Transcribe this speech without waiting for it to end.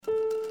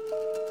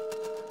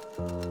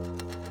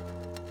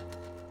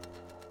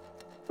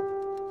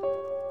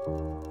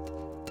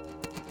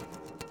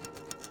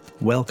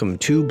Welcome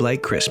to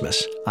Blight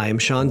Christmas. I am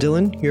Sean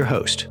Dillon, your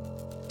host.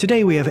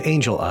 Today we have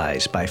Angel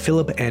Eyes by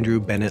Philip Andrew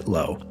Bennett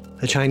Lowe,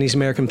 a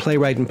Chinese-American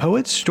playwright and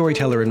poet,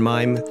 storyteller and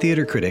mime,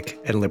 theater critic,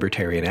 and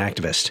libertarian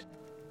activist.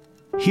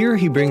 Here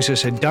he brings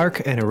us a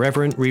dark and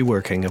irreverent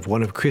reworking of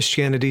one of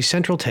Christianity's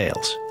central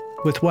tales,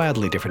 with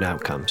wildly different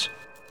outcomes.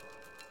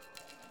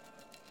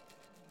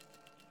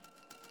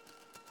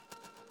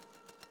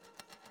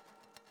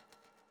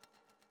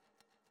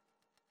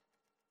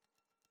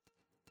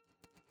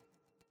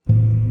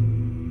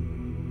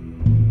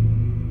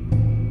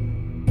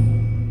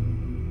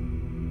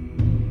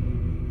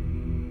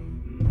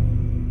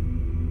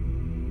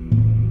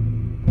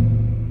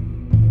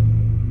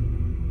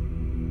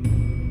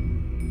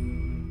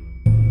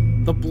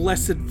 The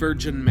Blessed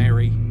Virgin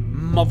Mary,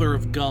 Mother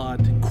of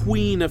God,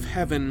 Queen of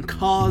Heaven,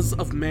 cause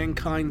of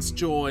mankind's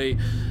joy,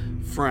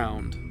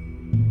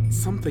 frowned.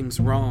 Something's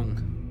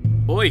wrong.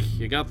 Boy,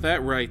 you got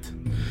that right.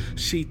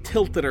 She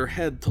tilted her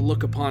head to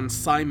look upon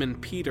Simon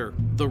Peter,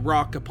 the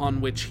rock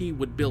upon which he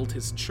would build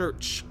his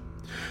church.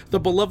 The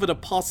beloved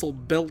apostle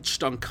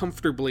belched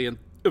uncomfortably and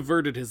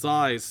averted his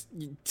eyes.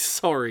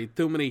 Sorry,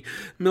 too many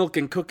milk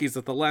and cookies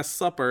at the Last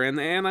Supper,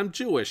 and I'm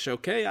Jewish,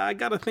 okay? I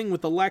got a thing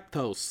with the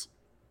lactose.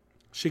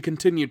 She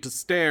continued to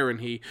stare,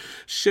 and he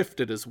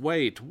shifted his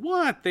weight.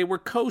 What? They were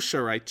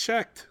kosher, I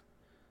checked.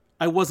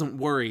 I wasn't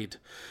worried.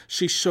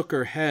 She shook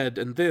her head,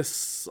 and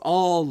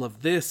all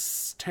of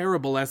this,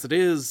 terrible as it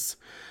is,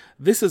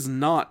 this is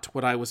not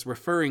what I was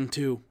referring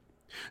to.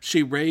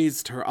 She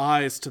raised her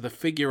eyes to the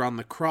figure on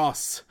the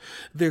cross.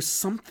 There's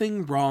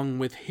something wrong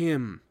with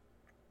him.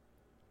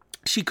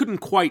 She couldn't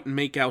quite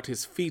make out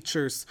his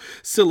features,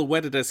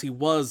 silhouetted as he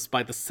was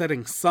by the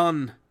setting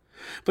sun.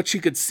 But she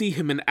could see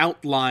him in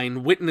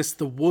outline, witness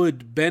the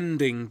wood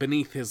bending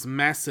beneath his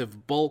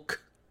massive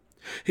bulk.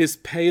 His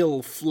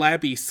pale,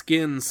 flabby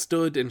skin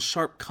stood in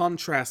sharp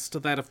contrast to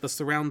that of the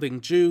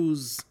surrounding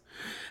Jews,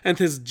 and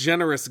his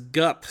generous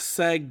gut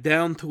sagged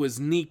down to his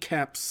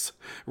kneecaps,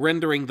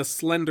 rendering the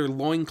slender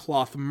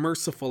loincloth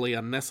mercifully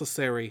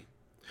unnecessary.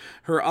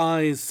 Her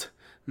eyes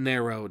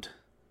narrowed.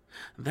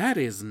 That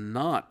is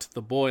not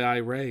the boy I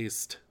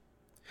raised.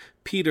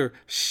 Peter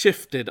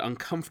shifted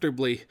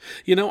uncomfortably.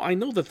 I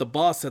know that the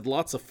boss had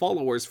lots of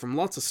followers from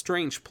lots of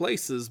strange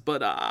places,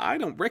 but I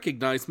don't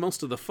recognize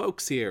most of the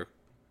folks here.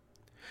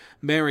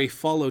 Mary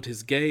followed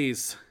his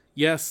gaze.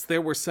 Yes,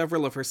 there were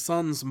several of her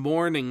son's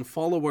mourning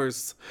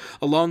followers,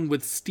 along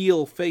with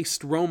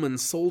steel-faced Roman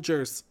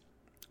soldiers.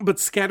 But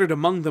scattered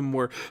among them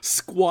were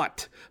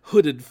squat,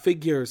 hooded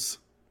figures.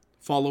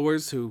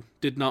 Followers who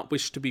did not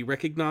wish to be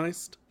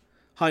recognized,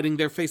 hiding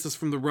their faces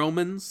from the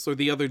Romans or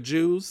the other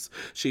Jews.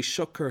 She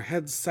shook her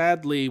head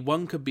sadly.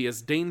 One could be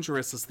as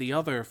dangerous as the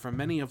other for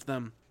many of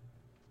them.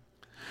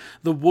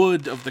 The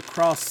wood of the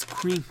cross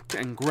creaked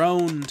and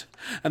groaned,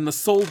 and the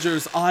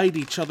soldiers eyed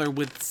each other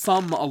with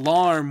some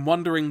alarm,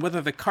 wondering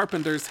whether the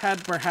carpenters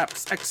had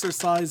perhaps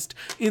exercised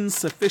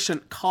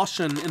insufficient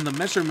caution in the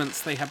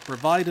measurements they had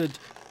provided.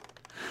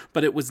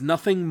 But it was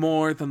nothing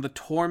more than the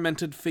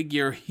tormented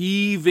figure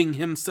heaving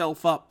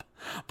himself up,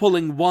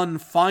 pulling one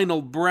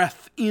final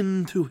breath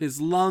into his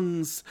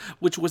lungs,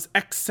 which was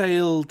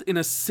exhaled in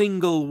a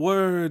single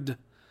word,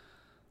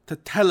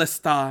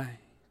 Tetelestai,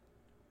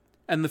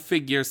 and the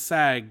figure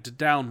sagged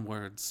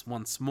downwards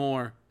once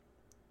more.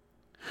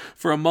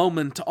 For a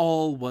moment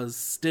all was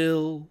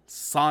still,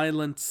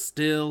 silent,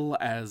 still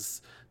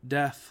as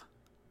death.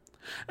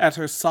 At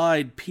her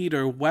side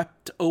Peter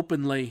wept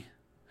openly,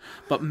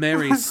 but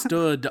Mary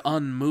stood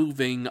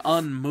unmoving,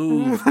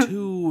 unmoved,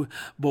 too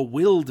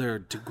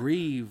bewildered to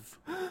grieve.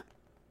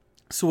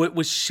 So it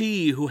was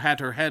she who had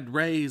her head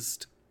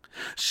raised.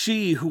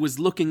 She who was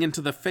looking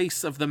into the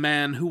face of the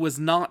man who was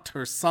not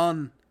her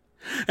son.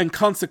 And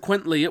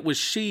consequently it was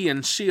she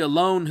and she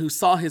alone who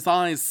saw his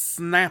eyes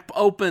snap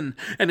open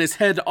and his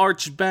head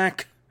arch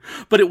back.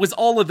 But it was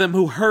all of them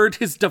who heard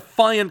his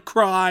defiant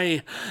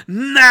cry,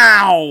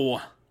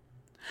 "Now!"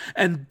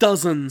 And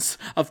dozens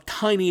of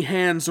tiny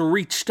hands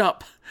reached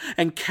up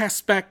and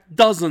cast back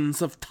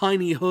dozens of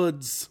tiny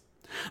hoods.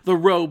 The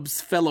robes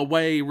fell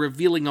away,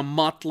 revealing a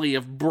motley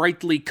of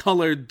brightly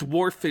colored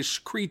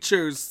dwarfish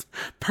creatures,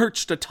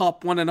 perched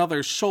atop one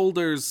another's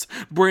shoulders,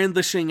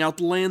 brandishing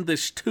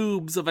outlandish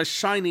tubes of a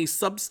shiny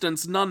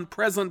substance none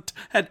present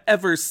had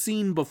ever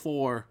seen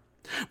before.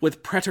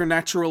 With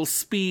preternatural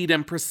speed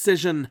and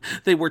precision,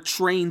 they were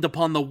trained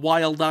upon the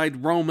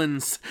wild-eyed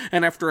Romans,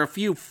 and after a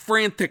few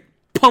frantic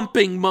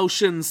pumping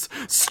motions,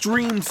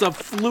 streams of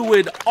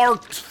fluid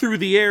arced through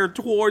the air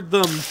toward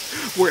them.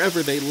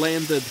 Wherever they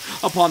landed,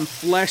 upon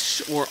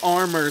flesh or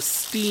armor,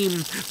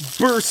 steam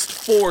burst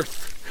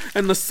forth,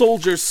 and the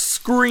soldiers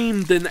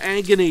screamed in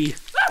agony.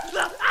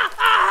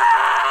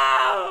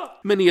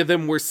 Many of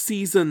them were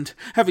seasoned,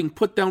 having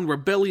put down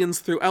rebellions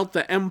throughout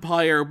the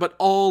empire, but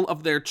all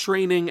of their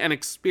training and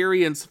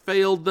experience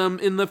failed them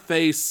in the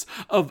face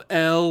of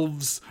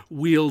elves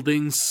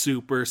wielding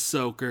super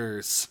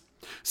soakers.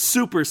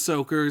 Super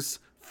soakers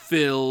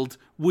filled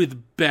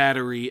with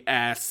battery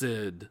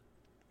acid.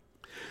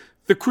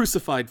 The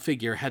crucified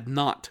figure had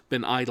not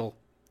been idle.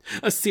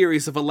 A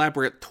series of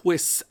elaborate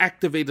twists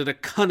activated a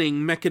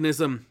cunning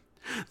mechanism.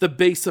 The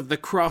base of the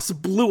cross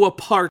blew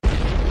apart,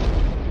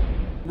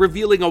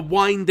 revealing a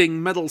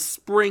winding metal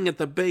spring at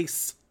the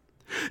base.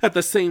 At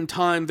the same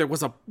time, there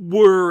was a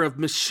whir of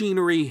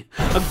machinery,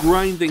 a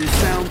grinding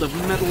sound of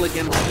metal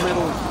against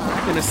metal,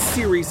 and a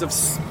series of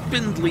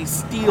spindly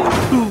steel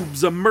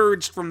tubes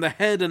emerged from the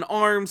head and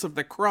arms of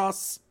the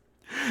cross.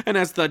 And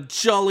as the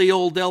jolly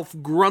old elf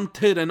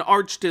grunted and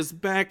arched his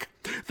back,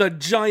 the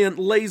giant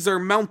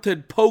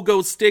laser-mounted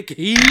pogo stick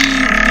heaved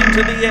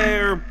into the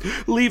air,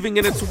 leaving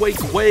in its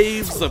wake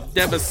waves of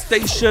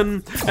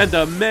devastation and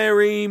a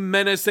merry,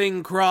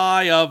 menacing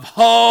cry of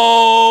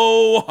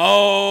ho,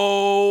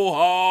 ho,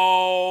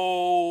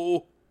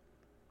 ho.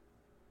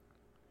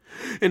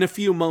 In a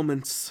few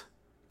moments,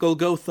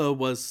 Golgotha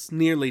was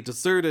nearly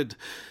deserted,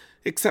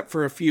 except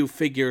for a few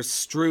figures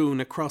strewn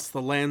across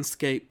the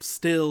landscape,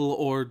 still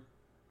or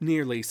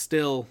nearly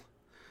still,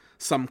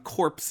 some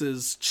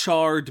corpses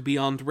charred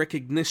beyond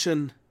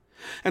recognition,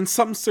 and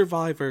some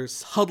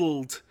survivors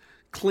huddled,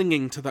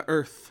 clinging to the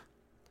earth.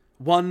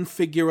 One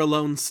figure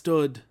alone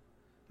stood,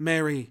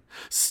 Mary,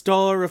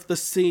 star of the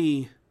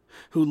sea,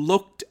 who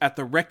looked at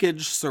the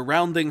wreckage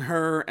surrounding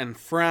her and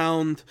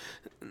frowned.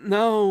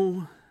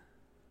 No,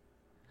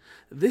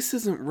 this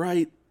isn't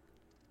right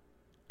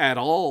at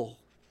all.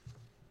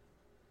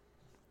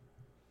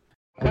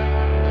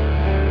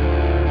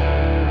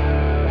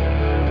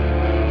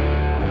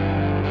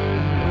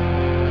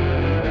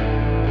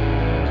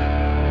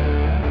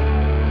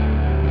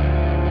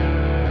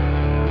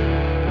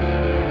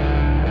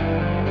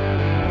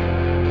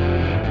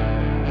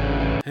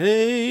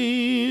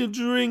 Hey,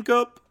 drink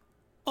up,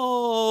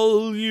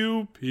 all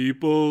you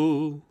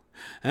people,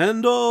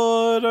 and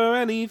order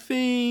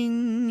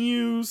anything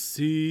you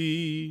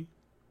see.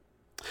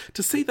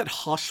 To say that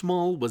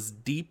Hashmal was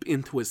deep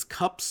into his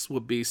cups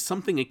would be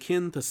something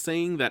akin to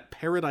saying that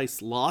Paradise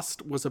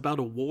Lost was about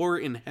a war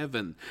in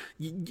heaven.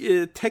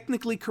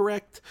 Technically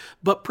correct,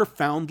 but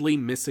profoundly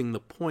missing the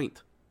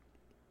point.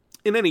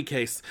 In any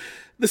case,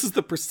 this is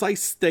the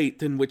precise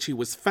state in which he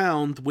was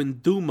found when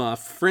Duma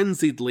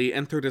frenziedly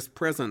entered his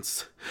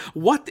presence.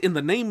 What in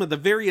the name of the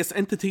various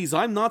entities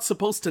I'm not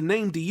supposed to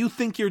name do you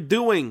think you're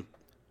doing?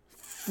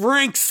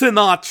 Frank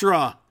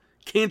Sinatra!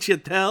 Can't you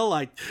tell?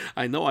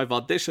 I know I've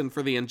auditioned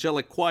for the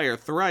Angelic Choir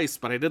thrice,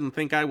 but I didn't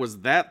think I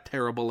was that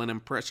terrible an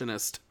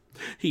impressionist.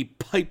 He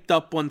piped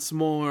up once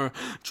more,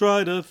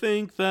 try to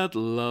think that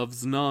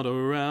love's not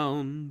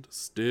around,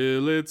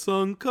 still it's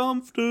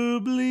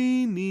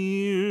uncomfortably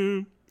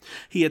near.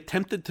 He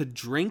attempted to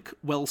drink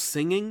while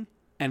singing,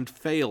 and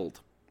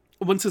failed.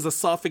 Once his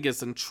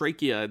esophagus and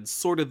trachea had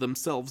sorted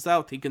themselves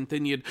out, he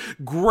continued,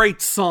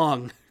 great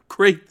song,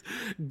 great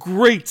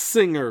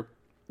singer,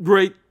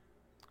 great,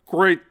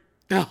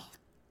 oh,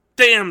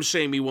 damn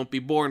shame he won't be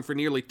born for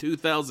nearly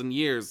 2,000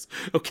 years.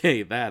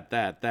 Okay,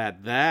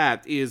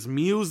 that is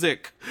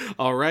music,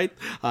 all right?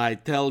 I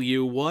tell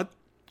you what,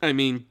 I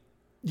mean,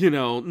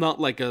 not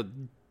like a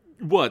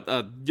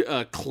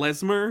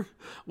klezmer?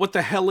 What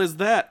the hell is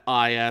that,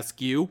 I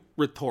ask you,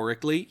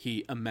 rhetorically,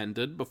 he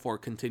amended before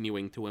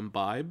continuing to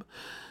imbibe.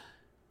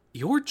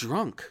 You're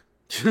drunk.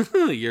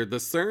 You're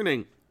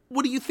discerning.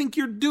 What do you think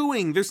you're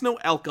doing? There's no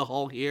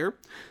alcohol here.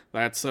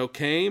 That's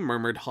okay,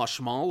 murmured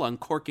Hashmal,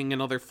 uncorking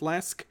another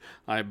flask.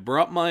 I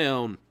brought my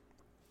own.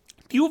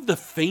 Do you have the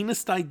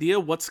faintest idea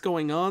what's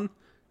going on?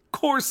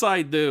 Course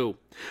I do.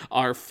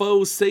 Our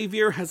foe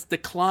savior has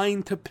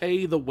declined to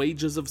pay the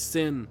wages of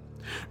sin.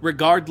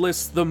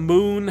 Regardless, the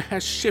moon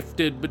has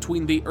shifted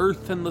between the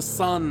earth and the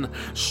sun,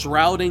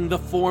 shrouding the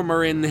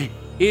former in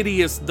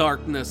hideous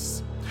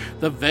darkness.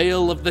 The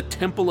veil of the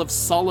Temple of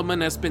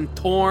Solomon has been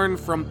torn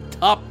from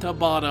top to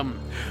bottom.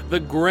 The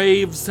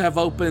graves have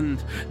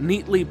opened,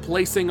 neatly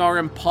placing our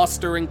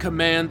impostor in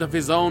command of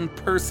his own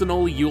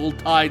personal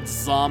Yuletide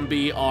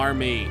zombie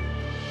army.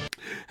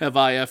 Have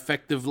I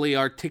effectively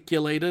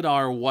articulated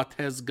our what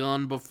has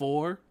gone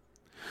before?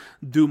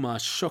 Duma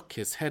shook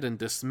his head in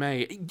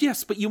dismay.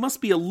 Yes, but you must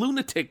be a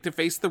lunatic to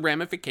face the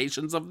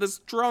ramifications of this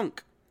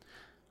drunk.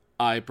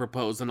 I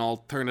propose an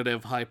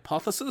alternative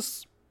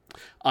hypothesis.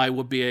 I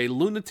would be a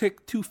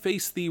lunatic to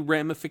face the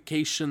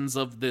ramifications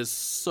of this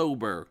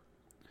sober.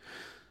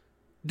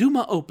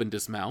 Duma opened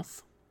his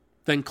mouth,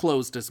 then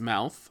closed his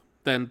mouth,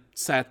 then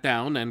sat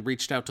down and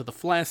reached out to the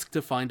flask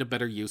to find a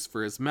better use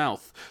for his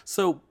mouth.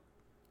 So,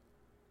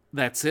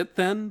 that's it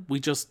then? We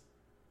just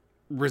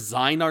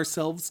resign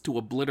ourselves to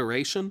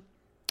obliteration?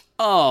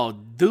 Oh,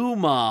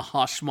 Duma,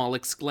 Hashmal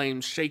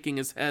exclaimed, shaking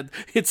his head.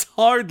 It's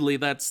hardly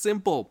that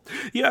simple.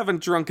 You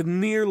haven't drunk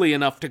nearly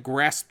enough to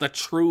grasp the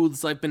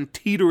truths I've been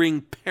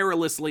teetering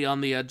perilously on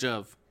the edge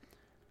of.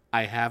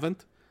 I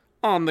haven't?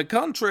 On the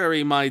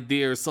contrary, my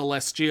dear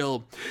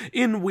Celestial,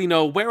 in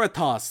vino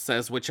veritas,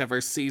 as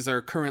whichever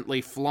Caesar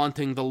currently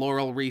flaunting the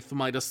laurel wreath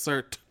might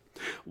assert.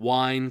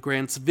 Wine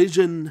grants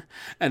vision,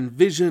 and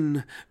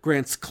vision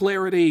grants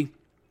clarity,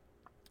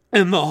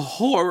 and the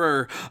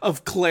horror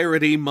of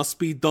clarity must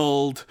be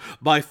dulled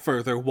by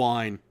further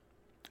wine.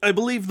 I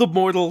believe the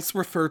mortals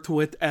refer to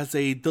it as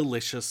a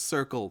delicious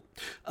circle.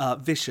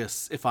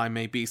 Vicious, if I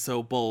may be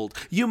so bold.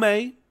 You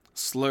may,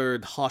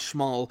 slurred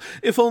Hoshmal,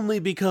 if only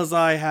because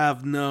I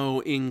have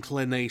no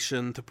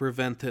inclination to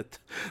prevent it.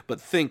 But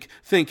think,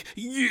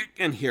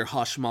 and here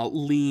Hoshmal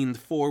leaned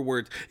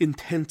forward,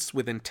 intense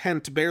with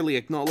intent, barely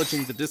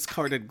acknowledging the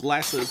discarded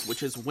glasses which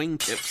his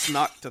wingtips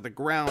knocked to the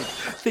ground.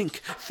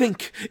 Think,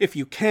 if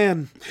you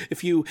can,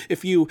 if you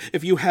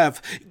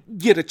have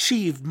yet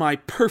achieved my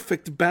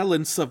perfect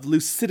balance of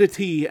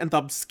lucidity and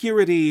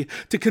obscurity,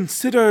 to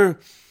consider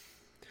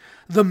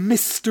the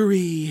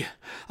mystery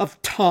of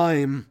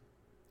time,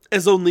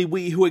 as only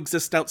we who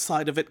exist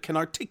outside of it can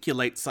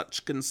articulate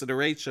such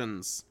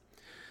considerations.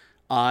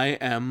 I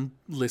am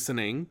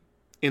listening,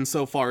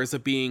 insofar as a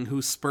being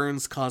who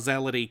spurns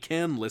causality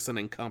can listen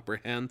and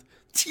comprehend.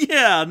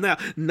 Yeah,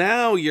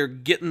 now you're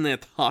getting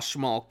it,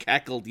 Hoshmal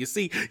cackled. You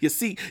see,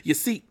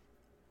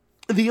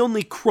 the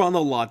only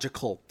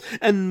chronological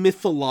and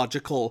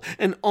mythological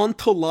and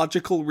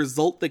ontological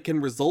result that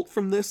can result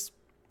from this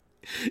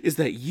is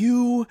that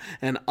you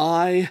and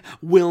I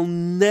will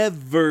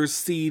never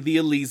see the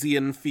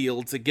Elysian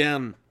fields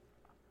again.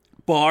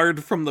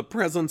 Barred from the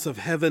presence of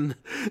heaven,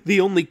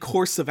 the only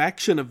course of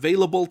action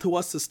available to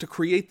us is to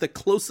create the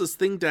closest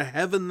thing to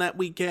heaven that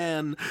we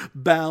can,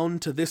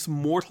 bound to this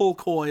mortal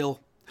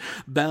coil.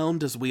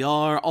 Bound as we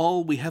are,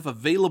 all we have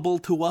available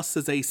to us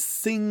is a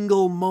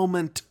single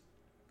moment.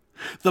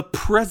 The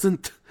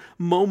present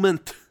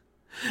moment.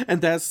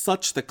 And as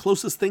such, the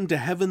closest thing to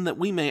heaven that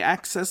we may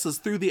access is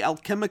through the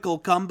alchemical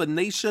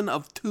combination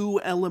of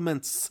two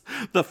elements.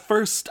 The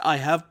first I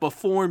have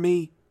before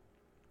me,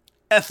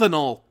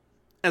 ethanol,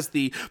 as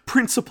the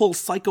principal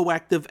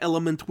psychoactive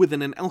element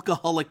within an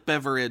alcoholic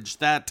beverage.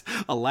 That,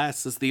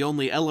 alas, is the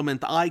only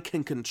element I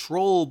can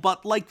control,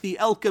 but like the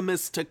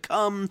alchemist to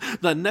come,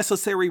 the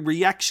necessary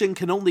reaction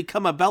can only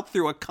come about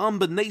through a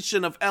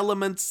combination of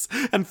elements.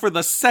 And for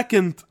the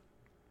second,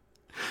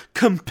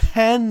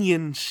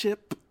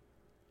 companionship,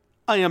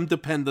 I am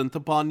dependent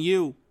upon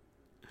you.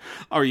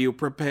 Are you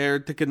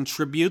prepared to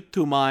contribute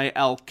to my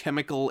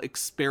alchemical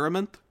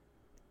experiment?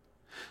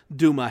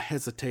 Duma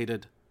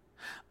hesitated.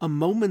 A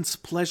moment's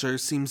pleasure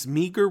seems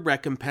meager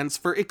recompense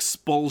for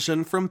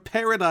expulsion from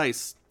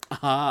paradise.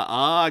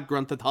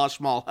 Grunted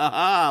Hoshmal.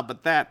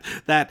 But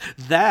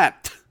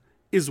that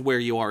is where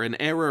you are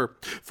in error.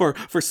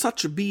 For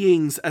such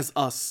beings as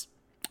us,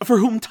 for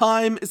whom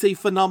time is a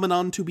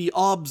phenomenon to be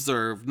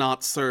observed,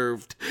 not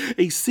served,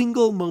 a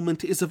single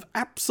moment is of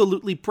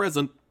absolutely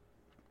present,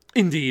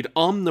 indeed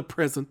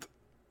omnipresent,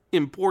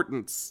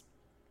 importance.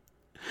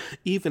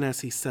 Even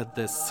as he said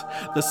this,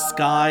 the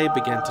sky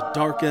began to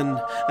darken,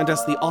 and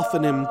as the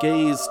Ophanim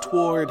gazed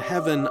toward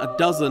heaven,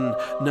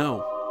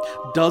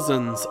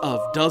 dozens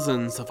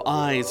of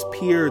eyes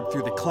peered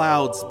through the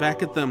clouds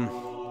back at them.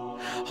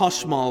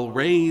 Hoshmal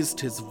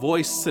raised his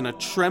voice in a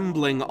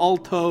trembling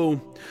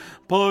alto.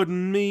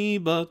 Pardon me,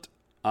 but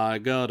I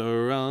gotta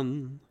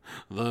run.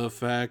 The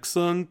facts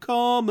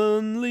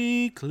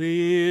uncommonly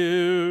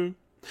clear.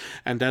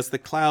 And as the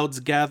clouds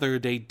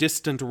gathered, a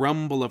distant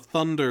rumble of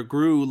thunder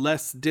grew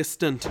less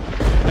distant,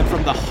 and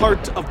from the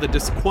heart of the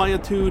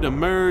disquietude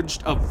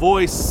emerged a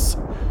voice.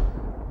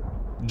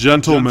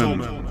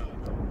 Gentlemen,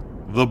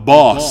 the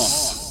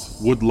boss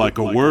would like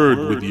a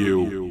word with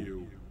you.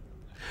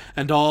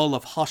 And all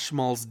of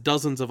Hoshmal's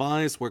dozens of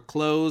eyes were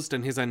closed,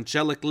 and his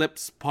angelic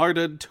lips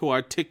parted to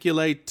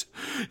articulate,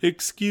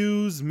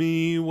 "Excuse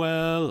me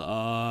while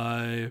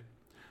I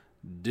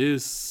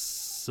disappear."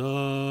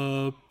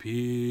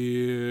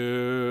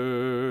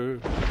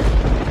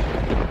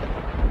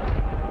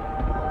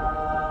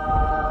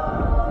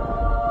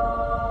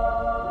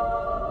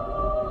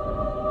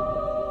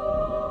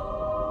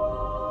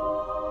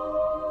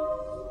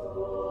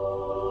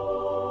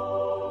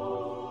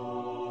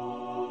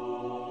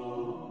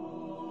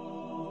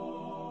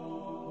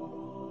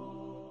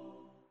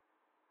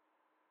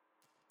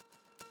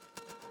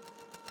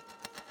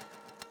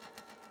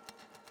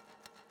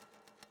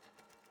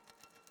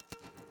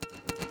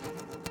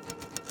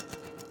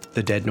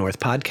 The Dead North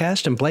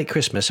Podcast and Blight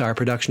Christmas are a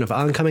production of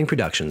Oncoming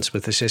Productions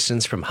with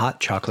assistance from Hot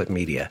Chocolate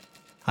Media.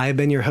 I have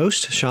been your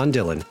host, Sean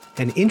Dillon,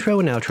 and intro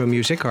and outro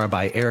music are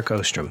by Eric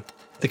Ostrom.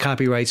 The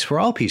copyrights for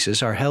all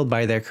pieces are held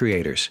by their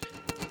creators.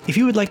 If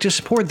you would like to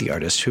support the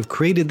artists who've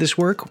created this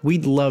work,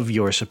 we'd love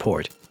your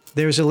support.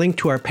 There's a link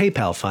to our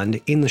PayPal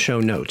fund in the show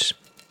notes.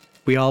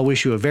 We all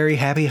wish you a very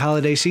happy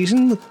holiday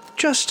season with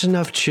just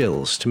enough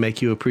chills to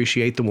make you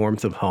appreciate the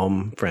warmth of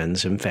home,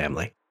 friends, and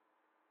family.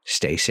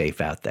 Stay safe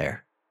out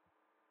there.